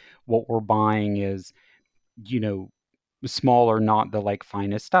 and what we're buying is, smaller, not the like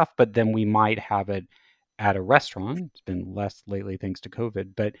finest stuff, but then we might have it at a restaurant. It's been less lately thanks to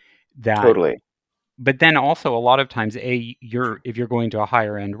COVID, but that Totally. But then also a lot of times, if you're going to a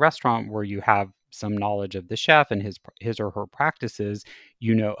higher end restaurant where you have some knowledge of the chef and his or her practices,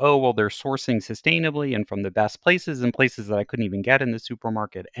 oh, well, they're sourcing sustainably and from the best places, and places that I couldn't even get in the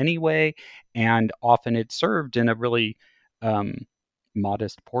supermarket anyway. And often it's served in a really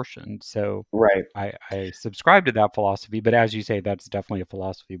modest portion. So Right. I subscribe to that philosophy, but as you say, that's definitely a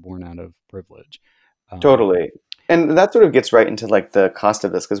philosophy born out of privilege. Totally. And that sort of gets right into like the cost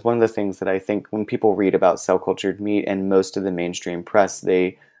of this, because one of the things that I think when people read about cell-cultured meat and most of the mainstream press,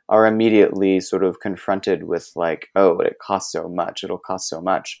 they are immediately sort of confronted with like, oh, it costs so much, it'll cost so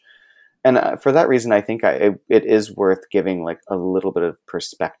much. And for that reason, I think it is worth giving like a little bit of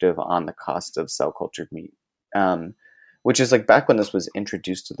perspective on the cost of cell-cultured meat, which is like back when this was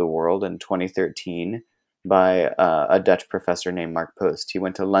introduced to the world in 2013 by a Dutch professor named Mark Post. He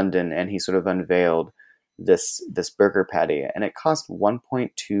went to London and he sort of unveiled this burger patty, and it cost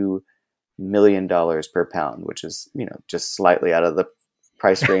 $1.2 million per pound, which is, just slightly out of the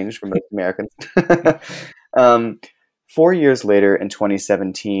price range for most Americans. 4 years later, in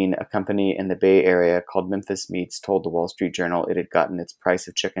 2017, a company in the Bay Area called Memphis Meats told the Wall Street Journal it had gotten its price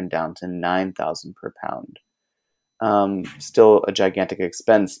of chicken down to $9,000 per pound. Still a gigantic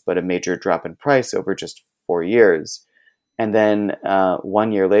expense, but a major drop in price over just 4 years. And then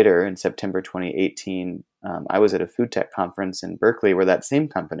 1 year later, in September 2018, I was at a food tech conference in Berkeley where that same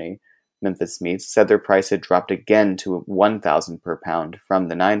company, Memphis Meats, said their price had dropped again to $1,000 per pound from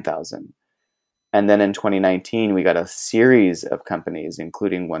the $9,000. And then in 2019, we got a series of companies,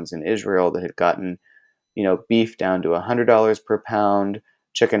 including ones in Israel, that had gotten, beef down to $100 per pound,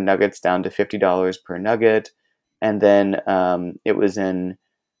 chicken nuggets down to $50 per nugget, And then it was in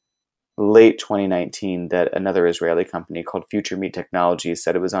late 2019 that another Israeli company called Future Meat Technologies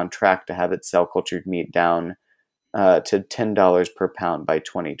said it was on track to have its cell cultured meat down to $10 per pound by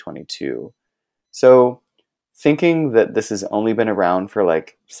 2022. So thinking that this has only been around for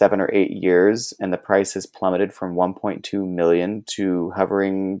like 7 or 8 years and the price has plummeted from 1.2 million to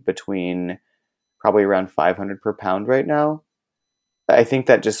hovering between probably around 500 per pound right now, I think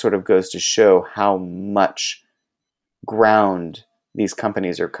that just sort of goes to show how much ground these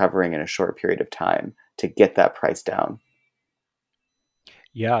companies are covering in a short period of time to get that price down.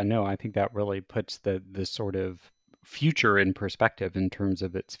 Yeah, no, I think that really puts the sort of future in perspective in terms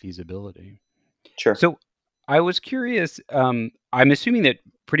of its feasibility. Sure. So I was curious, I'm assuming that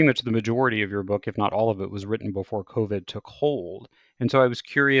pretty much the majority of your book, if not all of it, was written before COVID took hold. And so I was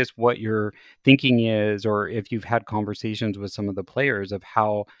curious what your thinking is, or if you've had conversations with some of the players of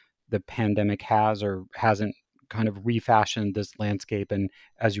how the pandemic has or hasn't kind of refashioned this landscape, and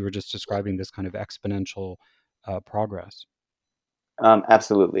as you were just describing, this kind of exponential progress.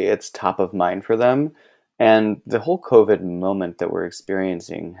 Absolutely. It's top of mind for them. And the whole COVID moment that we're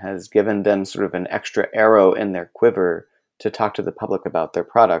experiencing has given them sort of an extra arrow in their quiver to talk to the public about their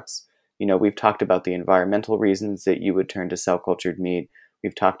products. You know, we've talked about the environmental reasons that you would turn to cell cultured meat.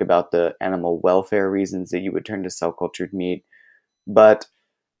 We've talked about the animal welfare reasons that you would turn to cell cultured meat. But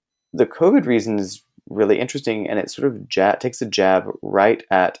the COVID reason is really interesting, and it sort of takes a jab right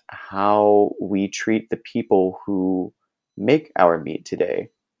at how we treat the people who make our meat today.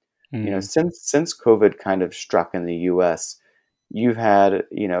 You know, since COVID kind of struck in the U.S., you've had,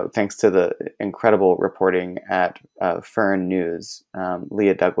 you know, thanks to the incredible reporting at Fern News,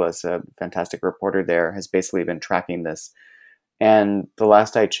 Leah Douglas, a fantastic reporter there, has basically been tracking this. And the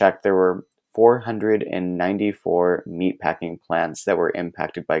last I checked, there were 494 meatpacking plants that were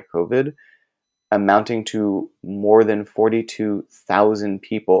impacted by COVID, amounting to more than 42,000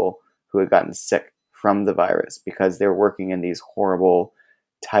 people who had gotten sick from the virus because they're working in these horrible,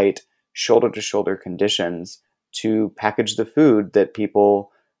 tight, shoulder-to-shoulder conditions to package the food that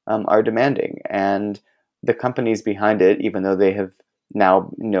people are demanding. And the companies behind it, even though they have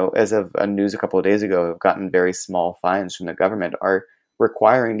now, you know, as of news a couple of days ago, have gotten very small fines from the government, are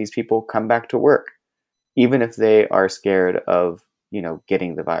requiring these people come back to work, even if they are scared of, you know,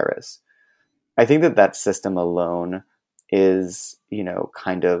 getting the virus. I think that system alone is, you know,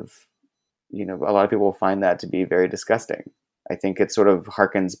 kind of, you know, a lot of people find that to be very disgusting. I think it sort of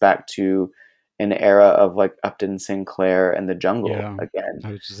harkens back to an era of like Upton Sinclair and the Jungle again.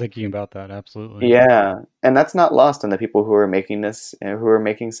 I was just thinking about that. Absolutely. Yeah. And that's not lost on the people who are making this, who are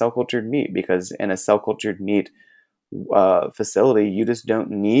making cell cultured meat, because in a cell cultured meat facility, you just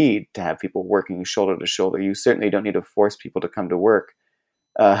don't need to have people working shoulder to shoulder. You certainly don't need to force people to come to work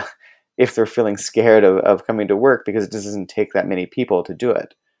if they're feeling scared of coming to work, because it just doesn't take that many people to do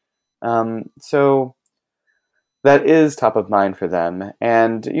it. So that is top of mind for them.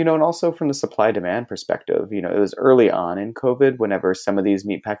 And, you know, and also from the supply demand perspective, you know, it was early on in COVID whenever some of these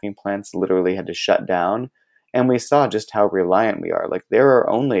meatpacking plants literally had to shut down. And we saw just how reliant we are. Like there are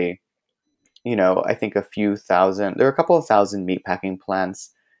only, you know, I think there are a couple of thousand meatpacking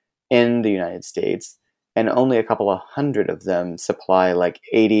plants in the United States, and only a couple of hundred of them supply like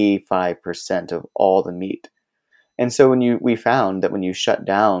 85% of all the meat. And so we found that when you shut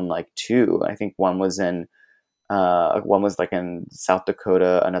down like two, I think one was like in South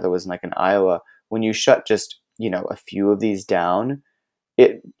Dakota, another was like in Iowa. When you shut just, you know, a few of these down,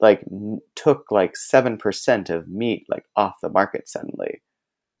 it like took like 7% of meat like off the market suddenly.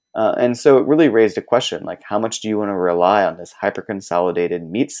 And so it really raised a question, like how much do you want to rely on this hyper-consolidated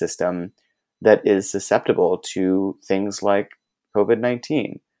meat system that is susceptible to things like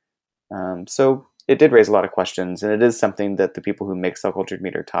COVID-19? So it did raise a lot of questions, and it is something that the people who make cell cultured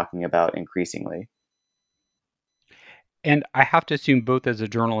meat are talking about increasingly. And I have to assume, both as a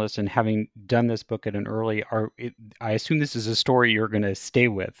journalist and having done this book at an early, I assume this is a story you're going to stay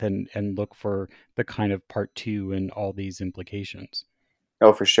with and look for the kind of part two and all these implications.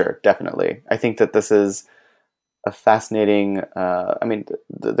 Oh, for sure. Definitely. I think that this is a fascinating, I mean,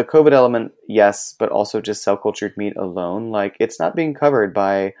 the COVID element, yes, but also just cell cultured meat alone. Like it's not being covered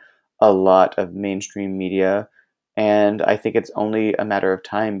by a lot of mainstream media. And I think it's only a matter of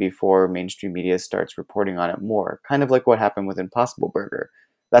time before mainstream media starts reporting on it more. Kind of like what happened with Impossible Burger.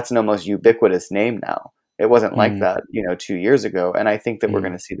 That's an almost ubiquitous name now. It wasn't like that, you know, 2 years ago. And I think that we're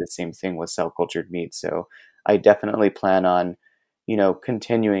going to see the same thing with cell cultured meat. So I definitely plan on, you know,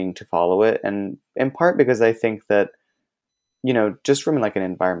 continuing to follow it. And in part because I think that, you know, just from like an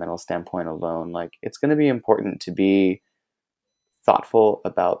environmental standpoint alone, like it's going to be important to be thoughtful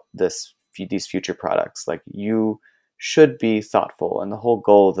about this these future products. Like, you should be thoughtful. And the whole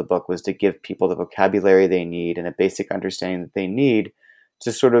goal of the book was to give people the vocabulary they need and a basic understanding that they need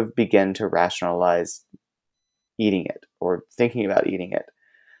to sort of begin to rationalize eating it or thinking about eating it.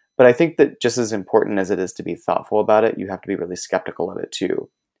 But I think that just as important as it is to be thoughtful about it, you have to be really skeptical of it too.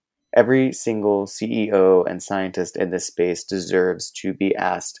 Every single CEO and scientist in this space deserves to be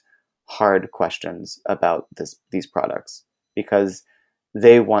asked hard questions about these products, because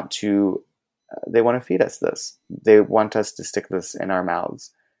they want to feed us this. They want us to stick this in our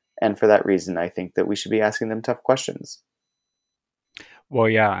mouths. And for that reason, I think that we should be asking them tough questions. Well,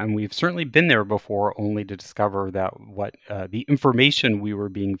 yeah, and we've certainly been there before, only to discover that what the information we were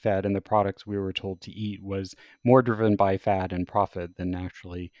being fed and the products we were told to eat was more driven by fad and profit than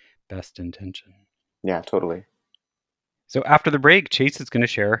actually best intention. Yeah, totally. So after the break, Chase is going to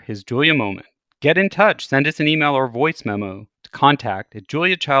share his Julia moment. Get in touch. Send us an email or voice memo to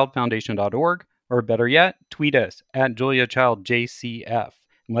contact@juliachildfoundation.org, or better yet, tweet us @JuliaChildJCF.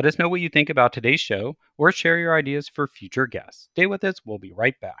 And let us know what you think about today's show, or share your ideas for future guests. Stay with us. We'll be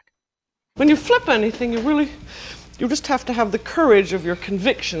right back. When you flip anything, you just have to have the courage of your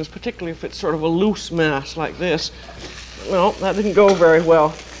convictions, particularly if it's sort of a loose mass like this. Well, that didn't go very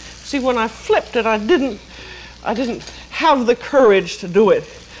well. See, when I flipped it, I didn't have the courage to do it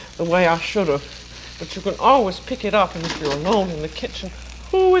the way I should have. But you can always pick it up, and if you're alone in the kitchen,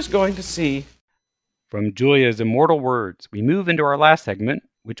 who is going to see? From Julia's immortal words, we move into our last segment,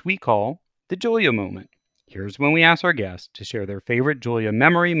 which we call the Julia moment. Here's when we ask our guests to share their favorite Julia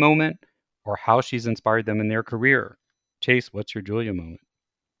memory, moment, or how she's inspired them in their career. Chase, what's your Julia moment?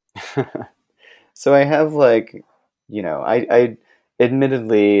 So I have I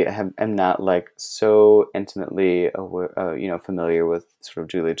admittedly am not so intimately familiar with sort of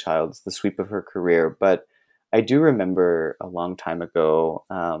Julia Child's, the sweep of her career, but I do remember a long time ago,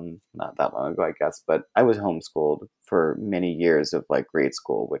 not that long ago, I guess, but I was homeschooled for many years of grade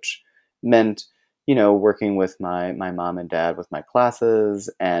school, which meant, working with my mom and dad with my classes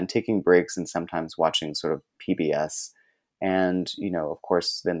and taking breaks and sometimes watching sort of PBS. And, of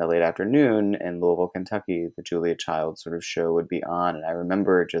course, in the late afternoon in Louisville, Kentucky, the Julia Child sort of show would be on. And I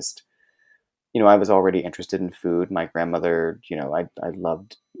remember just, I was already interested in food. My grandmother, I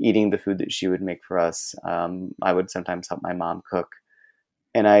loved eating the food that she would make for us. I would sometimes help my mom cook.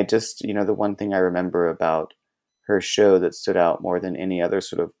 And I just, the one thing I remember about her show that stood out more than any other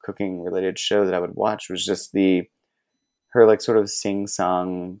sort of cooking related show that I would watch was just her sort of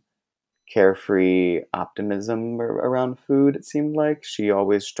sing-song, carefree optimism around food. It seemed like she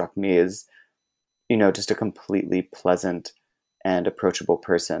always struck me as, just a completely pleasant and approachable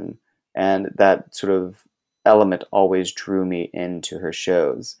person. And that sort of element always drew me into her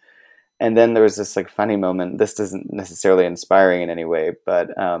shows. And then there was this funny moment. This isn't necessarily inspiring in any way,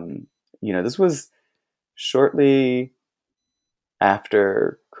 but, this was shortly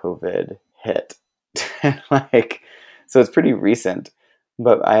after COVID hit. So it's pretty recent.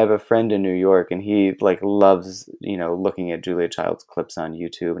 But I have a friend in New York, and he loves, looking at Julia Child's clips on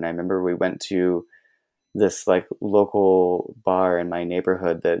YouTube. And I remember we went to this local bar in my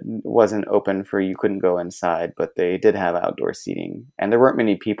neighborhood that wasn't open you couldn't go inside, but they did have outdoor seating, and there weren't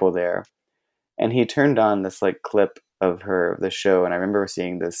many people there. And he turned on this clip of the show, and I remember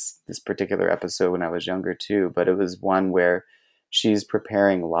seeing this particular episode when I was younger too. But it was one where she's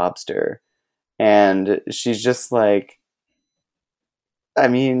preparing lobster, and she's just the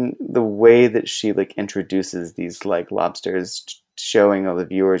way that she introduces these lobsters, showing all the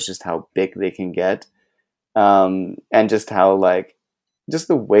viewers just how big they can get, and just how just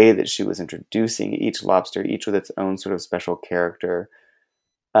the way that she was introducing each lobster, each with its own sort of special character.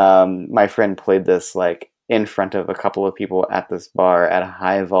 My friend played this in front of a couple of people at this bar at a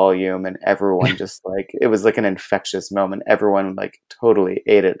high volume, and everyone just it was an infectious moment. Everyone totally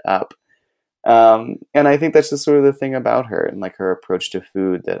ate it up. And I think that's just sort of the thing about her and her approach to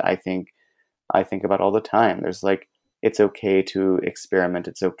food that I think about all the time. There's it's okay to experiment.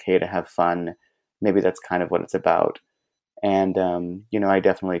 It's okay to have fun. Maybe that's kind of what it's about. And, I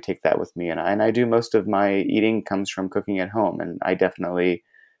definitely take that with me. And I do most of my eating comes from cooking at home. And I definitely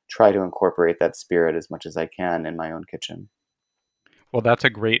try to incorporate that spirit as much as I can in my own kitchen. Well, that's a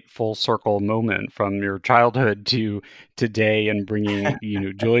great full circle moment from your childhood to today, and bringing,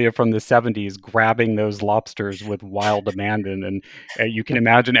 Julia from the 70s grabbing those lobsters with wild abandon. And you can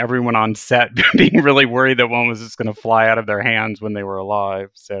imagine everyone on set being really worried that one was just going to fly out of their hands when they were alive.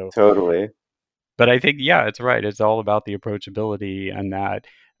 So totally. But I think, yeah, it's right. It's all about the approachability and that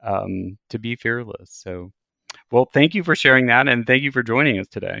to be fearless. So, well, thank you for sharing that, and thank you for joining us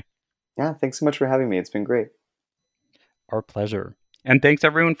today. Yeah, thanks so much for having me. It's been great. Our pleasure. And thanks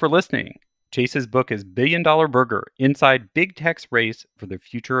everyone for listening. Chase's book is $1 Billion Burger, Inside Big Tech's Race for the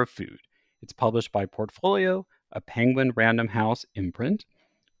Future of Food. It's published by Portfolio, a Penguin Random House imprint,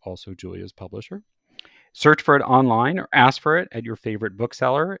 also Julia's publisher. Search for it online or ask for it at your favorite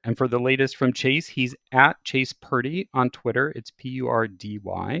bookseller. And for the latest from Chase, he's at Chase Purdy on Twitter. It's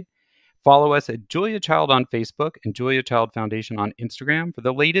Purdy. Follow us at Julia Child on Facebook and Julia Child Foundation on Instagram for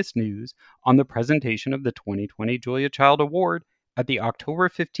the latest news on the presentation of the 2020 Julia Child Award at the October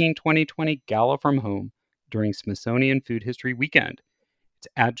 15, 2020 Gala from Home during Smithsonian Food History Weekend. It's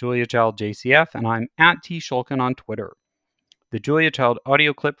at Julia Child JCF, and I'm at T. Shulkin on Twitter. The Julia Child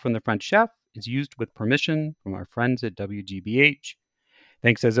audio clip from The French Chef is used with permission from our friends at WGBH.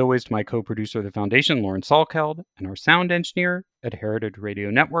 Thanks as always to my co-producer of the Foundation, Lauren Salkeld, and our sound engineer at Heritage Radio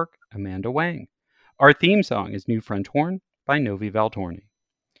Network, Amanda Wang. Our theme song is New French Horn by Novi Valtorni.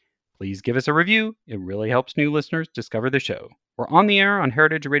 Please give us a review. It really helps new listeners discover the show. We're on the air on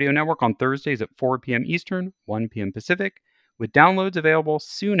Heritage Radio Network on Thursdays at 4 p.m. Eastern, 1 p.m. Pacific, with downloads available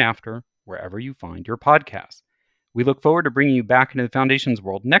soon after wherever you find your podcasts. We look forward to bringing you back into the Foundation's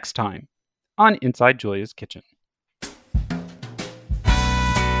world next time on Inside Julia's Kitchen.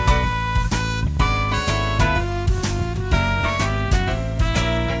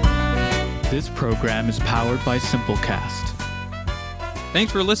 This program is powered by Simplecast.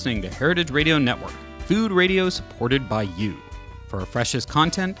 Thanks for listening to Heritage Radio Network, food radio supported by you. For our freshest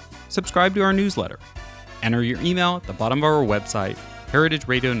content, subscribe to our newsletter. Enter your email at the bottom of our website,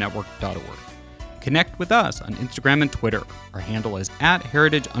 heritageradionetwork.org. Connect with us on Instagram and Twitter. Our handle is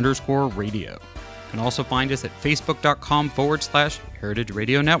 @heritage_radio. You can also find us at facebook.com/Heritage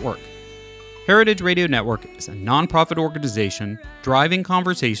Radio Network. Heritage Radio Network is a nonprofit organization driving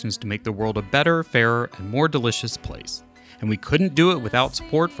conversations to make the world a better, fairer, and more delicious place. And we couldn't do it without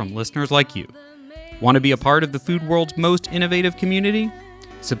support from listeners like you. Want to be a part of the food world's most innovative community?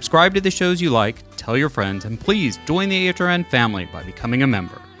 Subscribe to the shows you like, tell your friends, and please join the HRN family by becoming a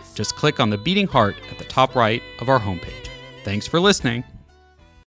member. Just click on the beating heart at the top right of our homepage. Thanks for listening.